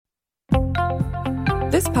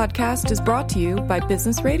This podcast is brought to you by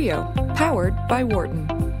Business Radio, powered by Wharton.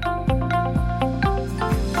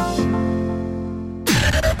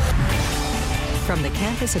 From the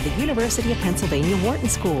campus of the University of Pennsylvania Wharton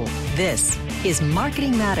School, this is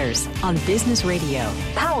Marketing Matters on Business Radio,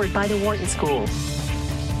 powered by the Wharton School.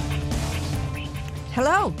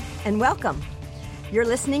 Hello and welcome. You're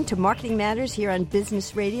listening to Marketing Matters here on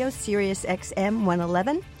Business Radio, Sirius XM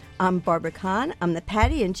 111. I'm Barbara Kahn. I'm the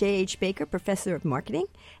Patty and J.H. Baker Professor of Marketing.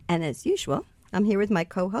 And as usual, I'm here with my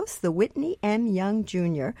co-host, the Whitney M. Young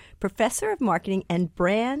Jr., Professor of Marketing and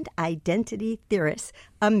Brand Identity Theorist,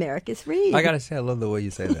 Americus Reed. I got to say, I love the way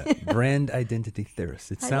you say that. Brand Identity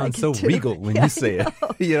Theorist. It sounds so too. regal when you say it.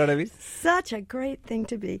 You know what I mean? Such a great thing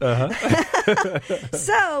to be. Uh-huh.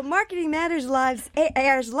 So, Marketing Matters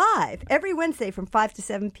airs live every Wednesday from 5 to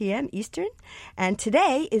 7 p.m. Eastern. And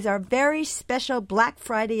today is our very special Black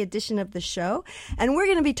Friday edition of the show. And we're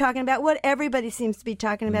going to be talking about what everybody seems to be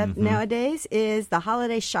talking about nowadays is the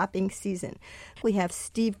holiday shopping season. We have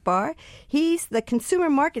Steve Barr. He's the consumer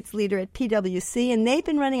markets leader at PwC, and they've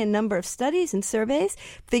been running a number of studies and surveys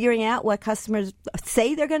figuring out what customers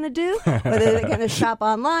say they're going to do, whether they're going to shop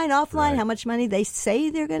online, offline, Right. how much money they say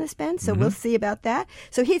they're going to spend. So we'll see about that.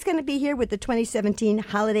 So he's going to be here with the 2017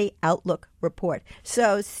 Holiday Outlook Report.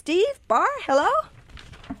 So Steve Barr, hello.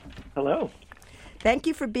 Hello. Thank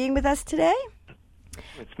you for being with us today.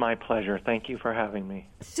 It's my pleasure. Thank you for having me.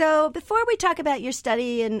 So before we talk about your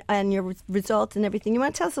study and your results and everything, you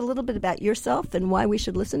want to tell us a little bit about yourself and why we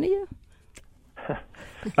should listen to you?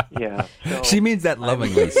 Yeah. So She means that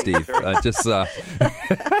lovingly, Steve.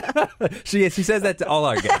 She says that to all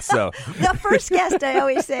our guests. So The first guest, I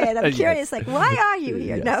always say it. I'm Yes. curious, like, why are you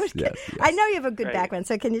here? Yes, No, I'm just yes, kidding. yes. I know you have a good Right. background,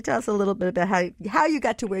 so can you tell us a little bit about how you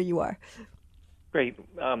got to where you are? Great.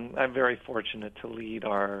 I'm very fortunate to lead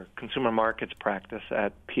our consumer markets practice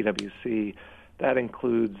at PwC. That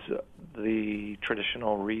includes the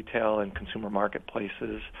traditional retail and consumer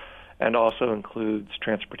marketplaces, and also includes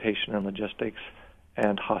transportation and logistics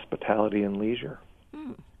and hospitality and leisure.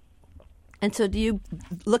 And so do you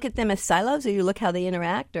look at them as silos, or you look how they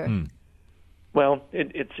interact? Or Well,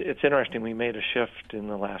 it's interesting. We made a shift in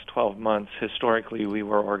the last 12 months. Historically, we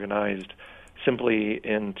were organized simply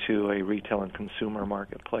into a retail and consumer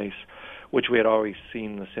marketplace, which we had always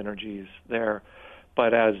seen the synergies there.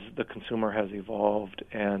 But as the consumer has evolved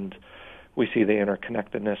and we see the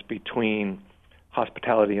interconnectedness between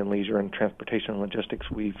hospitality and leisure and transportation and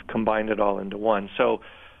logistics, we've combined it all into one. So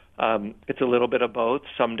it's a little bit of both.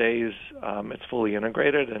 Some days it's fully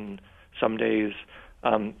integrated, and some days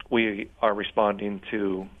we are responding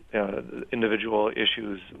to individual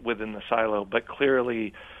issues within the silo. But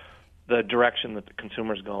clearly, the direction that the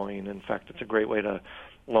consumer's going, in fact, it's a great way to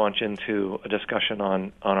launch into a discussion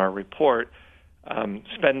on our report.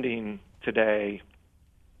 Spending today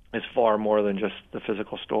is far more than just the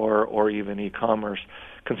physical store or even e-commerce.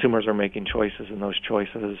 Consumers are making choices, and those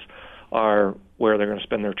choices are where they're going to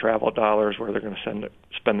spend their travel dollars, where they're going to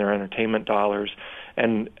spend their entertainment dollars.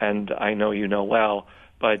 And I know you know well,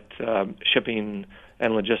 but shipping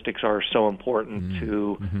and logistics are so important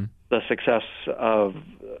to the success of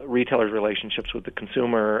retailers' relationships with the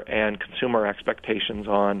consumer and consumer expectations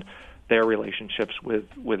on their relationships with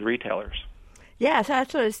retailers. Yeah, so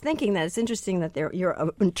that's what I was thinking. That it's interesting that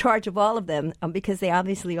you're in charge of all of them because they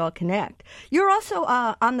obviously all connect. You're also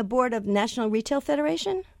on the board of National Retail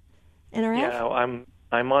Federation, NRF? Yeah,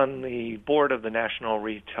 I'm on the board of the National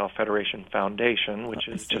Retail Federation Foundation, which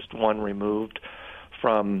is just one removed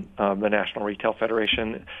from the National Retail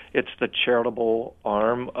Federation. It's the charitable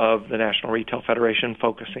arm of the National Retail Federation,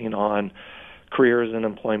 focusing on careers and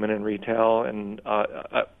employment in retail, and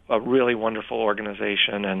a really wonderful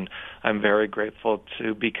organization, and I'm very grateful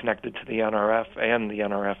to be connected to the NRF and the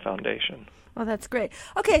NRF Foundation. Oh, that's great.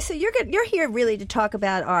 Okay, so you're here really to talk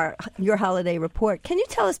about your holiday report. Can you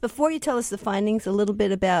tell us, before you tell us the findings, a little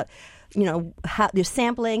bit about, how your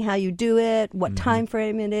sampling, how you do it, what time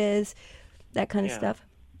frame it is, that kind of stuff?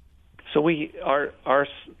 So our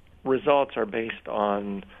results are based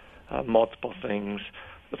on multiple things.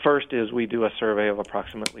 The first is we do a survey of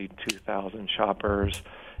approximately 2,000 shoppers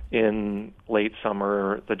in late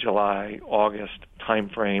summer, the July, August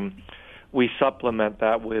timeframe. We supplement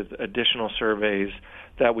that with additional surveys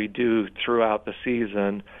that we do throughout the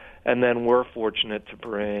season, and then we're fortunate to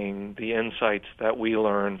bring the insights that we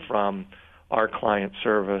learn from our client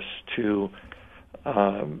service to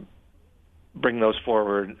bring those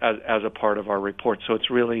forward as a part of our report. So it's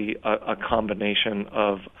really a combination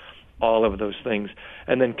of all of those things.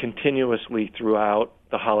 And then continuously throughout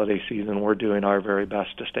the holiday season, we're doing our very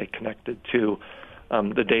best to stay connected to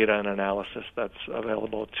the data and analysis that's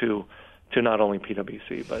available to to not only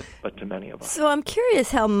PwC, but to many of us. So I'm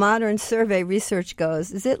curious how modern survey research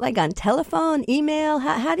goes. Is it like on telephone, email?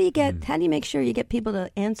 How do you make sure you get people to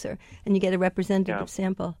answer and you get a representative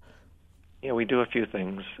sample? Yeah, we do a few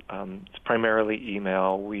things. It's primarily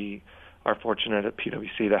email. We are fortunate at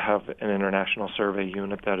PwC to have an international survey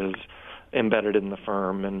unit that is embedded in the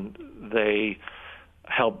firm, and they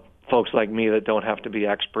help folks like me that don't have to be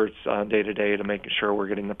experts day to day to making sure we're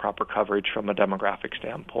getting the proper coverage from a demographic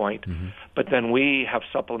standpoint. Mm-hmm. But then we have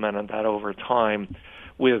supplemented that over time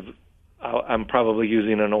with, I'm probably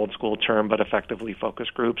using an old school term, but effectively focus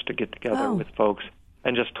groups to get together with folks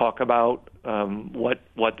and just talk about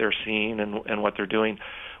what they're seeing and what they're doing.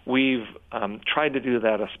 We've tried to do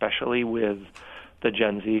that especially with the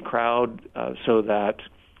Gen Z crowd so that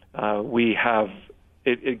we have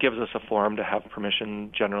it gives us a forum to have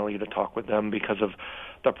permission generally to talk with them because of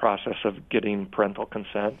the process of getting parental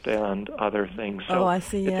consent and other things. So I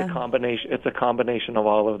see. It's a combination of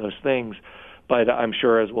all of those things. But I'm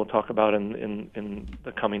sure, as we'll talk about in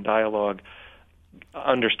the coming dialogue,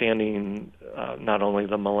 understanding not only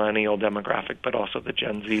the millennial demographic but also the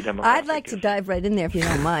Gen Z demographic. I'd like to dive right in there if you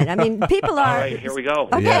don't mind. I mean, people are. All right, here we go.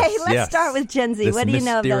 Okay, let's start with Gen Z. This what do you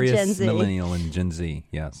know about Gen Z? Millennial and Gen Z,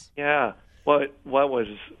 yes. Yeah. What was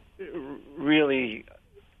really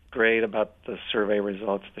great about the survey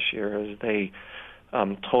results this year is they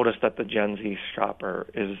told us that the Gen Z shopper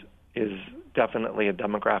is definitely a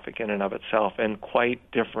demographic in and of itself and quite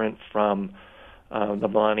different from the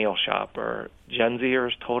millennial shopper. Gen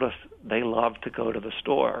Zers told us they love to go to the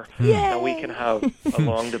store. Yay! Now we can have a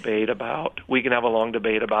long debate about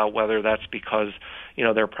whether that's because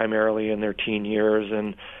they're primarily in their teen years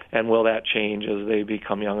and will that change as they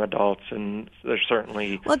become young adults, and there's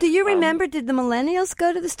certainly. Well, do you remember? Did the millennials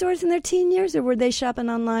go to the stores in their teen years, or were they shopping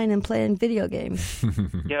online and playing video games?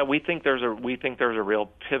 Yeah, we think there's a real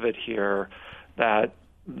pivot here that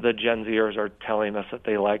the Gen Zers are telling us that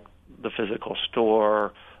they like the physical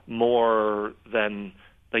store more than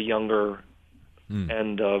the younger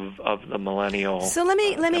end of the millennial. So let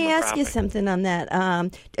me ask you something on that.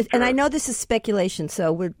 Sure. And I know this is speculation,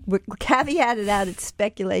 so we're caveated out. It's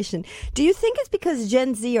speculation. Do you think it's because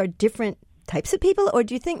Gen Z are different types of people, or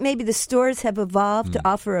do you think maybe the stores have evolved to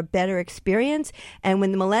offer a better experience? And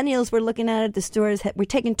when the millennials were looking at it, the stores were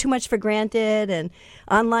taking too much for granted, and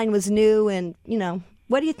online was new, and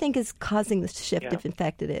what do you think is causing this shift, if in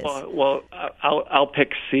fact it is? Well, I'll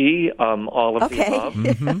pick C, all of the above,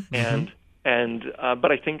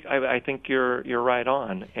 but I think you're right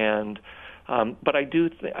on, and but I do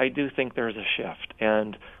think there's a shift,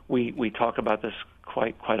 and we talk about this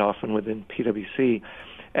quite often within PwC,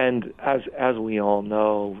 and as we all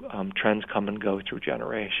know, trends come and go through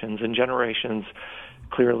generations, and generations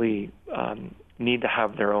clearly need to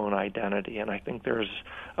have their own identity, and I think there's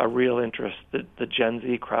a real interest that the Gen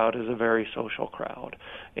Z crowd is a very social crowd,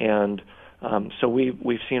 and so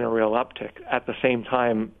we've seen a real uptick. At the same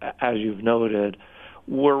time, as you've noted,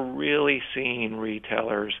 we're really seeing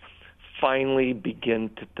retailers finally begin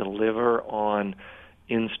to deliver on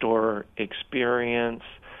in-store experience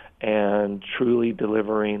and truly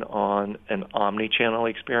delivering on an omni-channel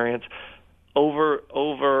experience. Over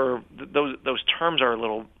those terms are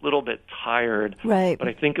a little bit tired, right? But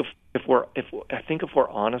I think if we're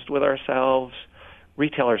honest with ourselves,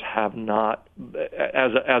 retailers have not,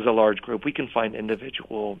 as a large group, we can find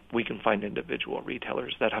individual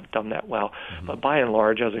retailers that have done that well, but by and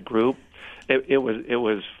large, as a group, it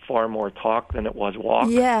was far more talk than it was walk.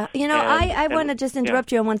 Yeah, I want to just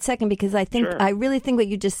interrupt you on 1 second because I think Sure. I really think what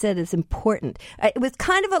you just said is important. It was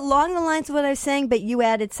kind of along the lines of what I was saying, but you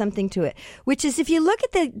added something to it, which is if you look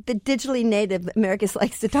at the digitally native, Americus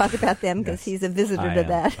likes to talk about them because he's a visitor to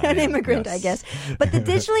that, an immigrant, I guess. But the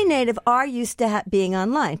digitally native are used to being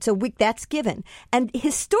online, so that's given. And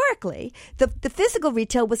historically, the physical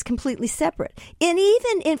retail was completely separate. And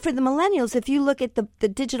even for the millennials, if you look at the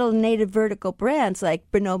digital native vertical brands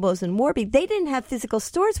like Bonobos and Warby, they didn't have physical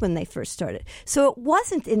stores when they first started. So it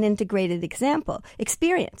wasn't an integrated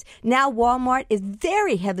experience. Now Walmart is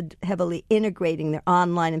very heavily integrating their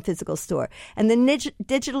online and physical store. And the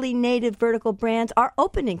digitally native vertical brands are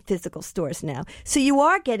opening physical stores now. So you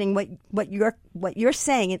are getting what you're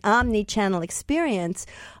saying, an omni-channel experience,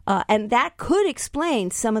 and that could explain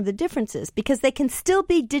some of the differences because they can still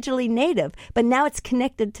be digitally native, but now it's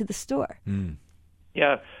connected to the store.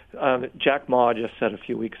 Yeah, Jack Ma just said a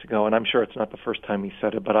few weeks ago, and I'm sure it's not the first time he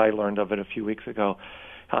said it, but I learned of it a few weeks ago.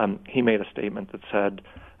 He made a statement that said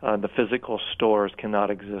the physical stores cannot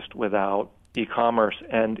exist without e-commerce,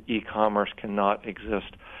 and e-commerce cannot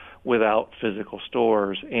exist without physical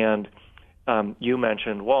stores. And you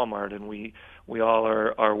mentioned Walmart, and we We all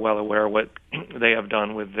are well aware what they have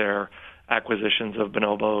done with their acquisitions of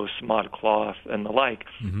Bonobos, ModCloth, and the like.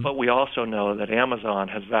 Mm-hmm. But we also know that Amazon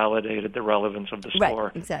has validated the relevance of the store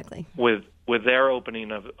right, exactly. with their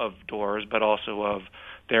opening of doors, but also of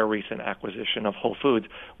their recent acquisition of Whole Foods,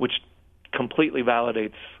 which completely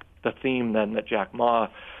validates the theme then that Jack Ma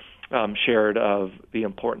shared of the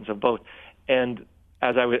importance of both. And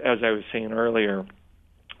as I was saying earlier,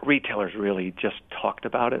 retailers really just talked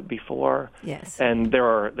about it before. Yes. And there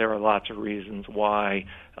are lots of reasons why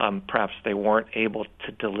perhaps they weren't able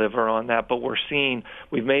to deliver on that. But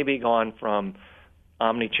we've maybe gone from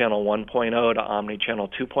Omnichannel 1.0 to Omnichannel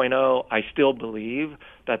 2.0. I still believe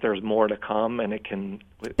that there's more to come, and it can...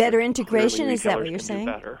 Better integration, is that what you're saying?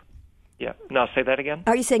 Better. Yeah. No, say that again.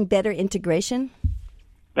 Are you saying better integration?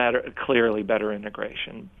 Clearly better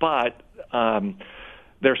integration. But...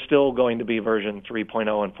 there's still going to be version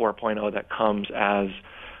 3.0 and 4.0 that comes as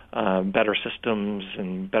better systems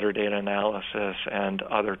and better data analysis and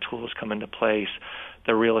other tools come into place.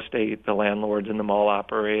 The real estate, the landlords, and the mall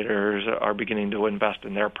operators are beginning to invest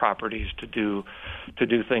in their properties to do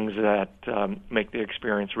things that make the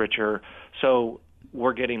experience richer. So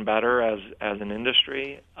we're getting better as an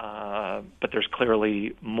industry, but there's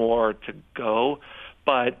clearly more to go.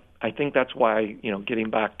 But I think that's why,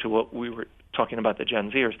 getting back to what we were talking about the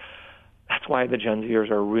Gen Zers, that's why the Gen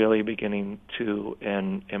Zers are really beginning to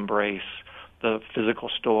embrace the physical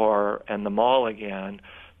store and the mall again,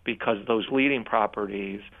 because those leading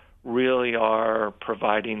properties really are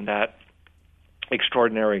providing that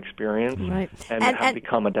extraordinary experience, right. and have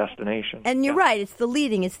become a destination. And you're right, it's the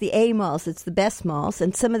leading, it's the A malls, it's the best malls,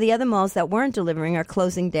 and some of the other malls that weren't delivering are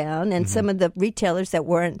closing down, and some of the retailers that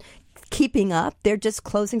weren't keeping up, they're just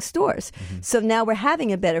closing stores. Mm-hmm. So now we're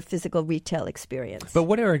having a better physical retail experience. But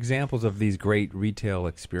what are examples of these great retail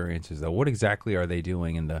experiences, though? What exactly are they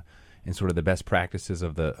doing in sort of the best practices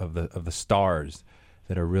of the stars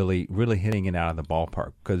that are really really hitting it out of the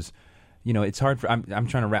ballpark? Because it's hard for I'm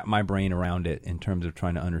trying to wrap my brain around it in terms of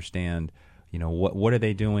trying to understand. What are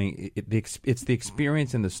they doing? It's the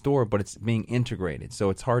experience in the store, but it's being integrated. So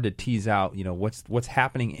it's hard to tease out, what's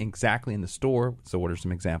happening exactly in the store. So what are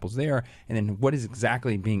some examples there? And then what is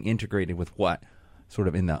exactly being integrated with what, sort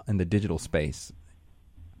of in the digital space?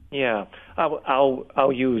 Yeah, I'll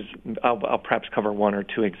perhaps cover one or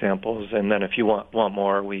two examples, and then if you want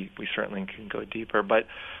more, we certainly can go deeper. But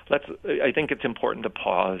I think it's important to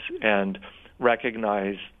pause and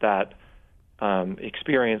recognize that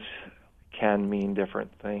experience can mean different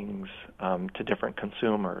things to different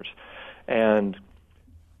consumers, and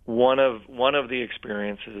one of the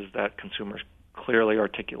experiences that consumers clearly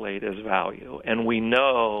articulate is value. And we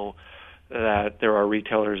know that there are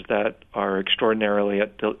retailers that are extraordinary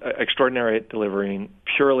at delivering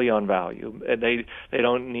purely on value. They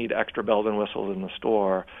don't need extra bells and whistles in the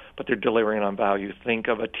store, but they're delivering on value. Think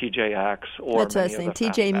of a TJX or that's what I was saying.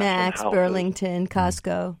 TJ Maxx, Burlington,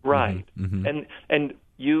 Costco. Right, mm-hmm. and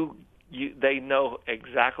they know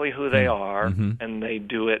exactly who they are, and they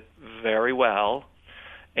do it very well,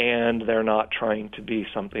 and they're not trying to be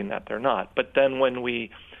something that they're not. But then when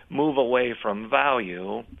we move away from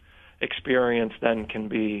value, experience then can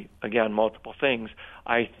be, again, multiple things.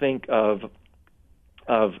 I think of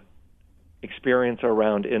experience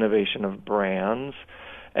around innovation of brands,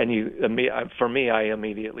 and for me, I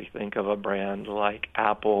immediately think of a brand like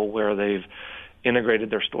Apple, where they've integrated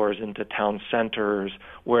their stores into town centers,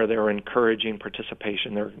 where they're encouraging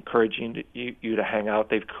participation. They're encouraging you to hang out.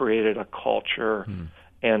 They've created a culture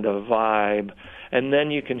and a vibe. And then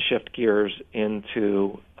you can shift gears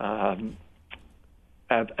into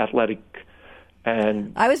athletic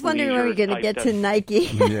and I was wondering when we were going to get to Nike.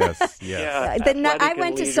 Yes. Yeah, I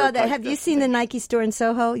went to saw that. Have you seen the Nike store in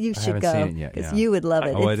Soho? You should go, because you would love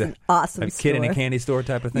it. It's an awesome store. A kid in a candy store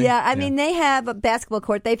type of thing? Yeah, I mean, they have a basketball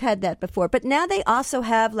court. They've had that before. But now they also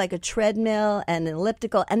have like a treadmill and an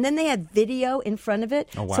elliptical, and then they have video in front of it.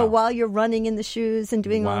 Oh, wow. So while you're running in the shoes and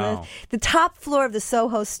doing all this, the top floor of the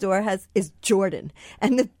Soho store is Jordan.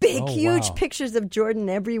 And the big, huge pictures of Jordan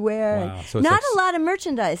everywhere. Wow. So not a lot of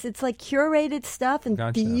merchandise. It's like curated stuff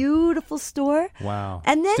and beautiful store. Wow.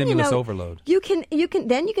 And then Stimulus overload. You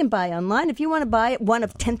can buy online if you want to buy one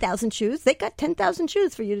of 10,000 shoes. They got 10,000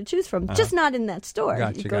 shoes for you to choose from, just not in that store.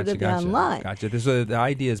 Gotcha, you go to the online. Gotcha. So the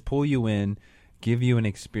idea is pull you in, give you an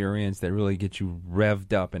experience that really gets you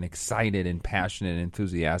revved up and excited and passionate and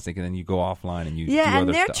enthusiastic, and then you go offline and you do and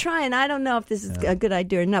other they're stuff. trying. I don't know if this is a good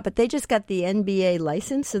idea or not, but they just got the NBA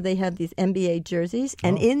license, so they have these NBA jerseys,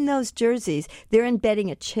 and in those jerseys, they're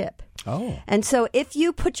embedding a chip. Oh. And so if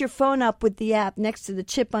you put your phone up with the app next to the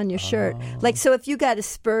chip on your shirt, like so if you got a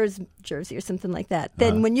Spurs jersey or something like that,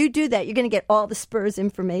 then when you do that, you're going to get all the Spurs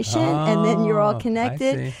information and then you're all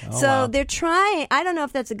connected. I see. Oh, so wow. they're trying. I don't know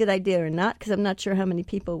if that's a good idea or not because I'm not sure how many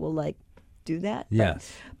people will do that.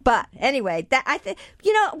 Yes. But anyway, that I think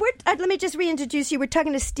let me just reintroduce you. We're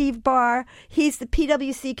talking to Steve Barr. He's the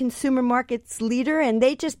PwC Consumer Markets leader, and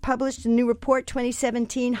they just published a new report,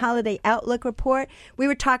 2017 Holiday Outlook Report. We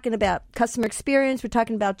were talking about customer experience. We're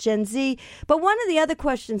talking about Gen Z. But one of the other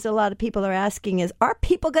questions a lot of people are asking is, are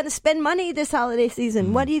people going to spend money this holiday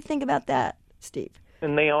season? What do you think about that, Steve?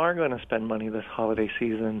 And they are going to spend money this holiday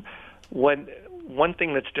season. One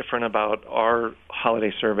thing that's different about our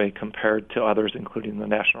holiday survey compared to others, including the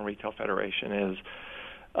National Retail Federation, is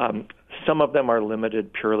some of them are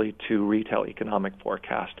limited purely to retail economic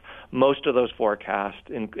forecast. Most of those forecasts,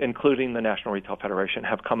 including the National Retail Federation,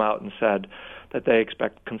 have come out and said that they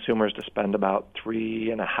expect consumers to spend about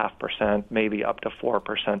 3.5%, maybe up to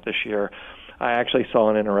 4% this year. I actually saw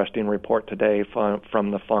an interesting report today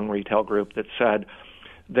from the Fung Retail Group that said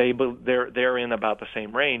they're in about the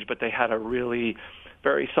same range, but they had a really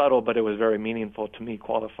very subtle, but it was very meaningful to me,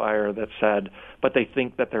 qualifier that said, but they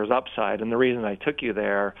think that there's upside. And the reason I took you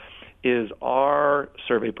there is our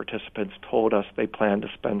survey participants told us they plan to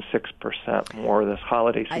spend 6% more this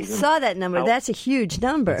holiday season. I saw that number. That's a huge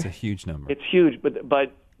number. It's a huge number. It's huge,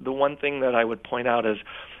 but the one thing that I would point out is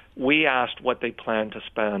we asked what they plan to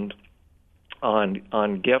spend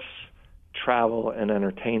on gifts, travel, and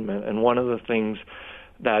entertainment. And one of the things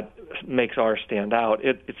that makes ours stand out,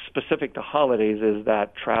 it's specific to holidays, is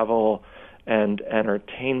that travel and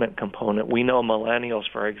entertainment component. We know millennials,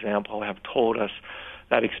 for example, have told us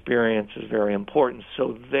that experience is very important.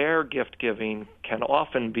 So their gift giving can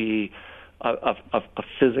often be a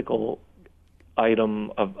physical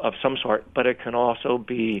item of some sort, but it can also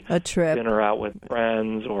be a trip, dinner out with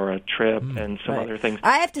friends, or a trip, and some other things.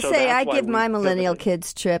 I have to say, I give my millennial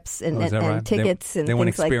kids trips and tickets and they want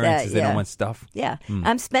things like that. Experiences. They don't want stuff. Yeah,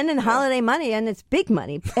 I'm spending holiday money, and it's big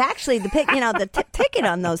money. Actually, the ticket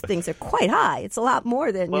on those things are quite high. It's a lot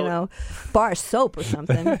more than bar soap or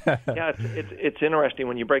something. Yeah, it's interesting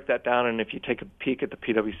when you break that down, and if you take a peek at the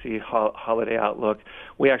PwC Holiday Outlook,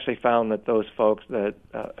 we actually found that those folks that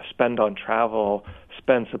spend on travel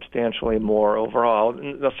spend substantially more overall.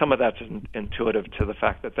 And some of that's intuitive to the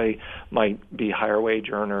fact that they might be higher wage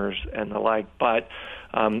earners and the like, but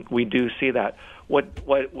we do see that. What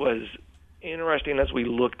was interesting as we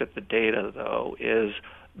looked at the data, though, is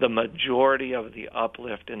the majority of the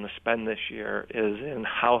uplift in the spend this year is in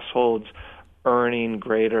households earning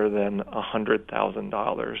greater than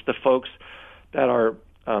 $100,000. The folks that are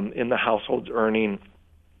in the households earning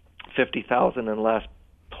 $50,000 and less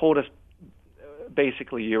told us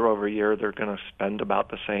basically year over year they're going to spend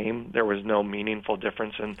about the same. There was no meaningful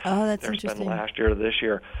difference in their spend last year to this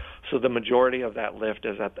year. So the majority of that lift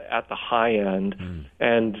is at the high end.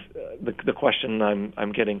 And the question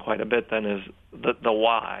I'm getting quite a bit then is the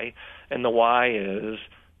why. And the why is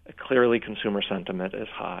clearly consumer sentiment is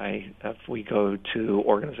high. If we go to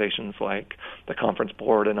organizations like the Conference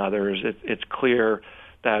Board and others, it's clear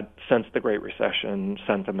that since the Great Recession,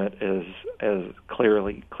 sentiment is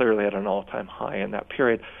clearly at an all-time high in that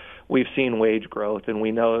period. We've seen wage growth, and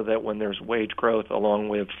we know that when there's wage growth along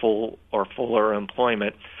with full or fuller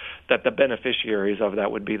employment, that the beneficiaries of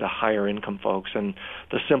that would be the higher income folks. And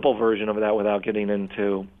the simple version of that, without getting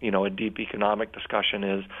into a deep economic discussion,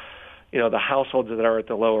 is the households that are at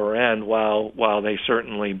the lower end, while they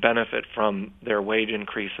certainly benefit from their wage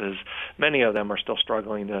increases, many of them are still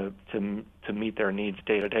struggling to meet their needs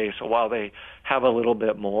day to day. So while they have a little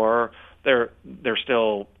bit more, they're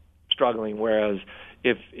still struggling. Whereas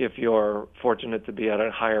if you're fortunate to be at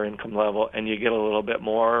a higher income level and you get a little bit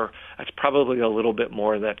more, that's probably a little bit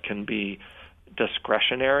more that can be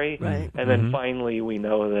discretionary. Right. And then finally, we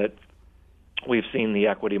know that we've seen the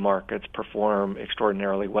equity markets perform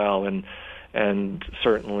extraordinarily well, and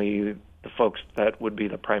certainly the folks that would be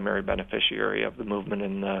the primary beneficiary of the movement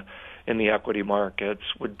in the equity markets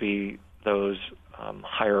would be those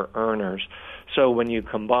higher earners. So when you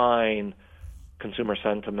combine consumer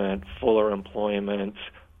sentiment, fuller employment,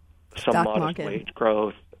 some Stock modest market. wage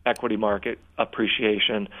growth, equity market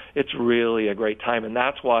appreciation. It's really a great time, and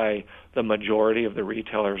that's why the majority of the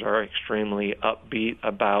retailers are extremely upbeat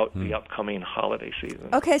about the upcoming holiday season.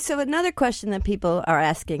 Okay, so another question that people are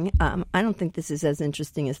asking, I don't think this is as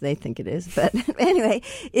interesting as they think it is, but anyway,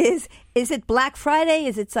 is it Black Friday?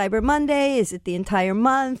 Is it Cyber Monday? Is it the entire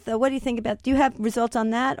month? What do you think about? Do you have results on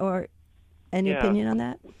that, or any opinion on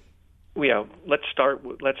that? Yeah, let's start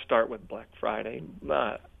with Black Friday.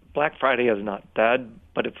 Black Friday is not dead,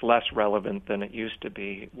 but it's less relevant than it used to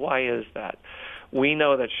be. Why is that? We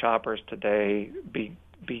know that shoppers today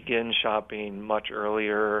begin shopping much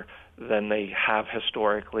earlier than they have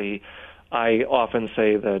historically. I often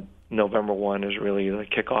say that November 1 is really the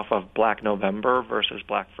kickoff of Black November versus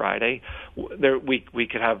Black Friday. We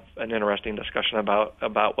could have an interesting discussion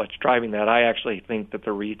about what's driving that. I actually think that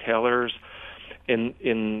the retailers,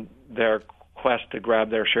 in their quest to grab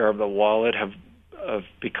their share of the wallet, have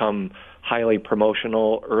become highly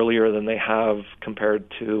promotional earlier than they have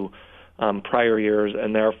compared to prior years,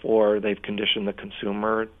 and therefore they've conditioned the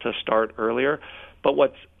consumer to start earlier. But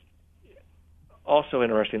what's also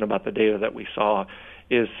interesting about the data that we saw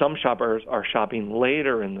is some shoppers are shopping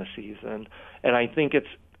later in the season, and I think it's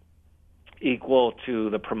equal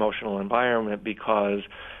to the promotional environment, because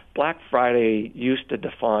Black Friday used to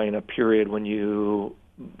define a period when you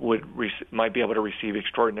might be able to receive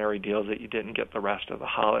extraordinary deals that you didn't get the rest of the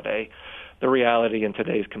holiday. The reality in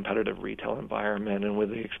today's competitive retail environment, and with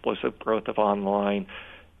the explosive growth of online,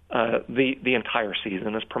 the entire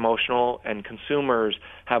season is promotional, and consumers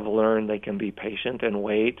have learned they can be patient and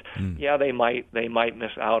wait. Yeah, they might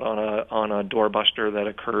miss out on a doorbuster that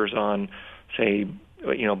occurs on, say,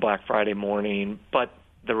 Black Friday morning. But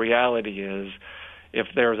the reality is, if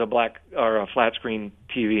there's a flat screen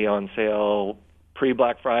TV on sale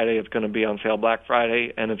pre-Black Friday, it's going to be on sale Black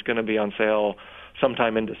Friday, and it's going to be on sale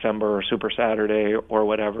sometime in December or Super Saturday or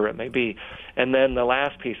whatever it may be. And then the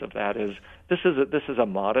last piece of that is this is a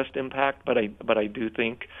modest impact, but I do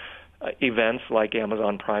think events like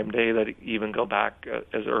Amazon Prime Day that even go back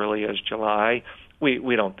as early as July,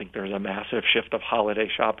 we don't think there's a massive shift of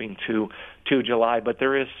holiday shopping to July, but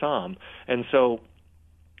there is some. And so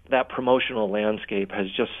that promotional landscape has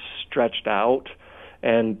just stretched out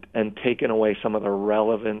and taken away some of the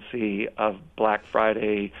relevancy of Black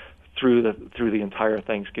Friday through the entire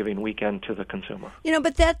Thanksgiving weekend to the consumer.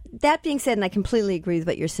 But that being said, and I completely agree with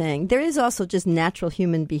what you're saying, there is also just natural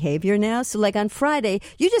human behavior now. So like on Friday,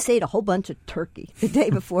 you just ate a whole bunch of turkey the day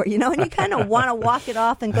before, and you kind of want to walk it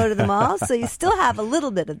off and go to the mall. So you still have a little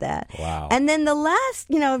bit of that. Wow. And then the last,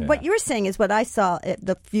 what you're saying is what I saw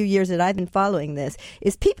the few years that I've been following this,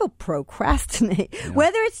 is people procrastinate,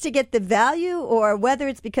 whether it's to get the value or whether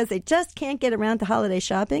it's because they just can't get around to holiday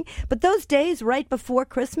shopping. But those days right before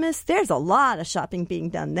Christmas, there's a lot of shopping being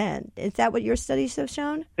done then. Is that what your studies have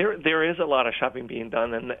shown? There is a lot of shopping being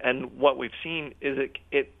done, and what we've seen is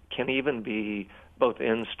it can even be both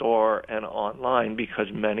in-store and online, because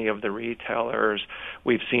many of the retailers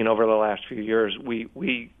we've seen over the last few years,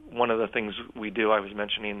 one of the things we do, I was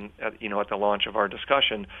mentioning at the launch of our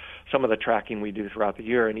discussion, some of the tracking we do throughout the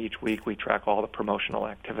year, and each week we track all the promotional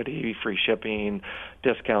activity, free shipping,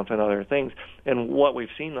 discounts, and other things. And what we've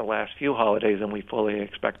seen the last few holidays, and we fully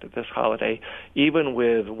expect it this holiday, even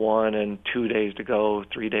with 1 and 2 days to go,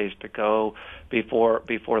 3 days to go before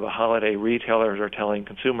the holiday, retailers are telling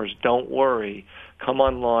consumers, don't worry, come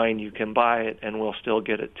online, you can buy it, and we'll still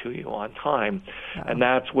get it to you on time. Wow. And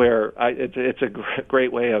that's where it's a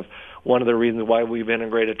great way of, one of the reasons why we've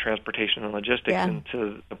integrated transportation and logistics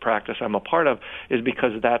into the practice I'm a part of, is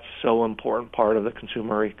because that's so important part of the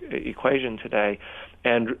consumer equation today.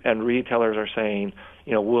 And retailers are saying,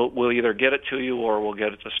 we'll either get it to you or we'll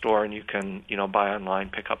get it to store, and you can, buy online,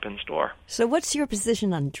 pick up in store. So what's your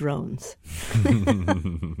position on drones?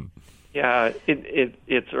 Yeah,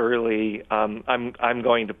 it's early. I'm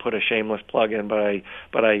going to put a shameless plug in,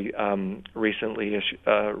 but I recently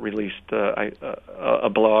released a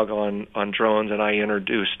blog on drones, and I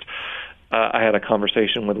introduced. I had a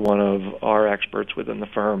conversation with one of our experts within the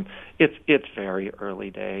firm. It's very early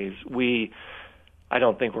days. I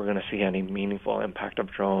don't think we're going to see any meaningful impact of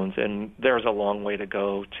drones, and there's a long way to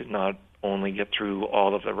go to not only get through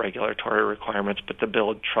all of the regulatory requirements, but to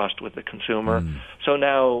build trust with the consumer. So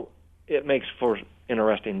now it makes for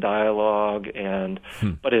interesting dialogue,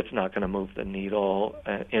 but it's not going to move the needle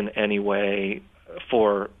in any way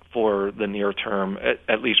for the near term,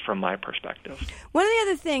 at least from my perspective. One of the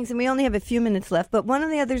other things, and we only have a few minutes left, but one of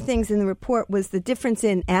the other things in the report was the difference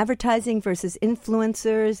in advertising versus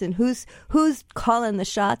influencers, and who's calling the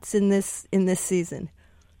shots in this season.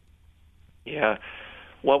 Yeah.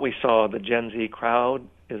 what we saw, the Gen Z crowd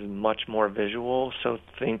is much more visual. So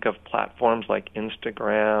think of platforms like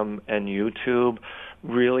Instagram and YouTube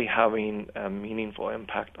really having a meaningful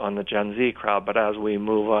impact on the Gen Z crowd. But as we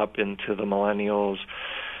move up into the millennials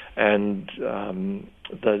and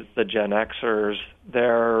the Gen Xers,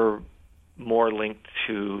 they're more linked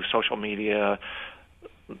to social media,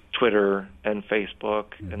 Twitter and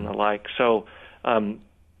Facebook and the like. So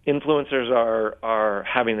influencers are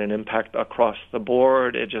having an impact across the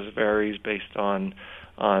board. It just varies based on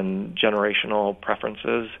generational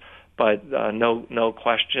preferences. But no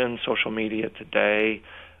question, social media today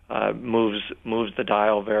moves the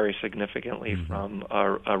dial very significantly from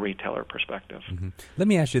a retailer perspective. Let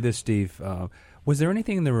me ask you this, Steve. Was there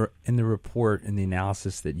anything in the report, in the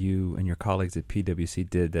analysis that you and your colleagues at PwC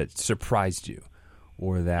did that surprised you,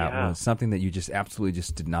 or that was something that you just absolutely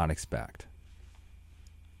just did not expect?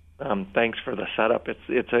 Thanks for the setup.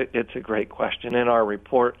 It's a great question. In our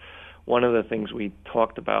report, one of the things we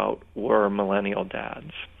talked about were millennial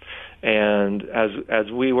dads. And as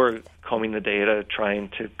we were combing the data, trying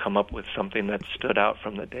to come up with something that stood out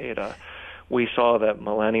from the data, we saw that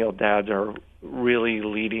millennial dads are really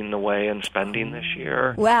leading the way in spending this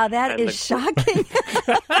year. Wow, that is shocking.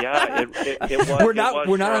 Yeah, it was. We're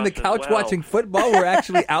not on the couch watching football. We're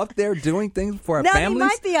actually out there doing things for our families. No, he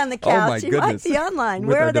might be on the couch. Oh my goodness. He might be online.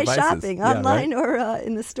 With Where our are they devices. shopping? Yeah, Online right? or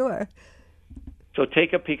in the store? So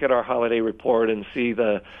take a peek at our holiday report and see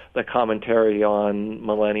the commentary on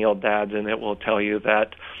millennial dads, and it will tell you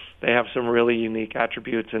that they have some really unique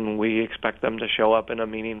attributes, and we expect them to show up in a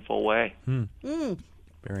meaningful way.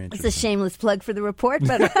 Very interesting. It's a shameless plug for the report,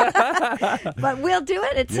 but but we'll do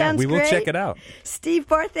it. It sounds we will great. check it out. Steve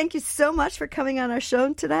Barr, thank you so much for coming on our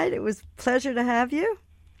show tonight. It was a pleasure to have you.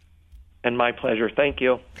 And my pleasure. Thank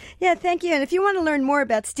you. Yeah, thank you. And if you want to learn more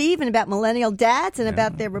about Steve and about millennial dads and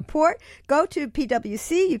about their report, go to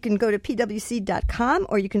PwC. You can go to pwc.com,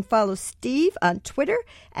 or you can follow Steve on Twitter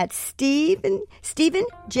at Stephen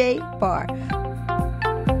J. Barr.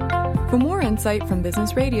 For more insight from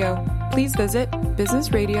Business Radio, please visit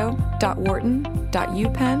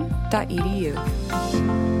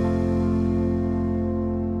businessradio.wharton.upenn.edu.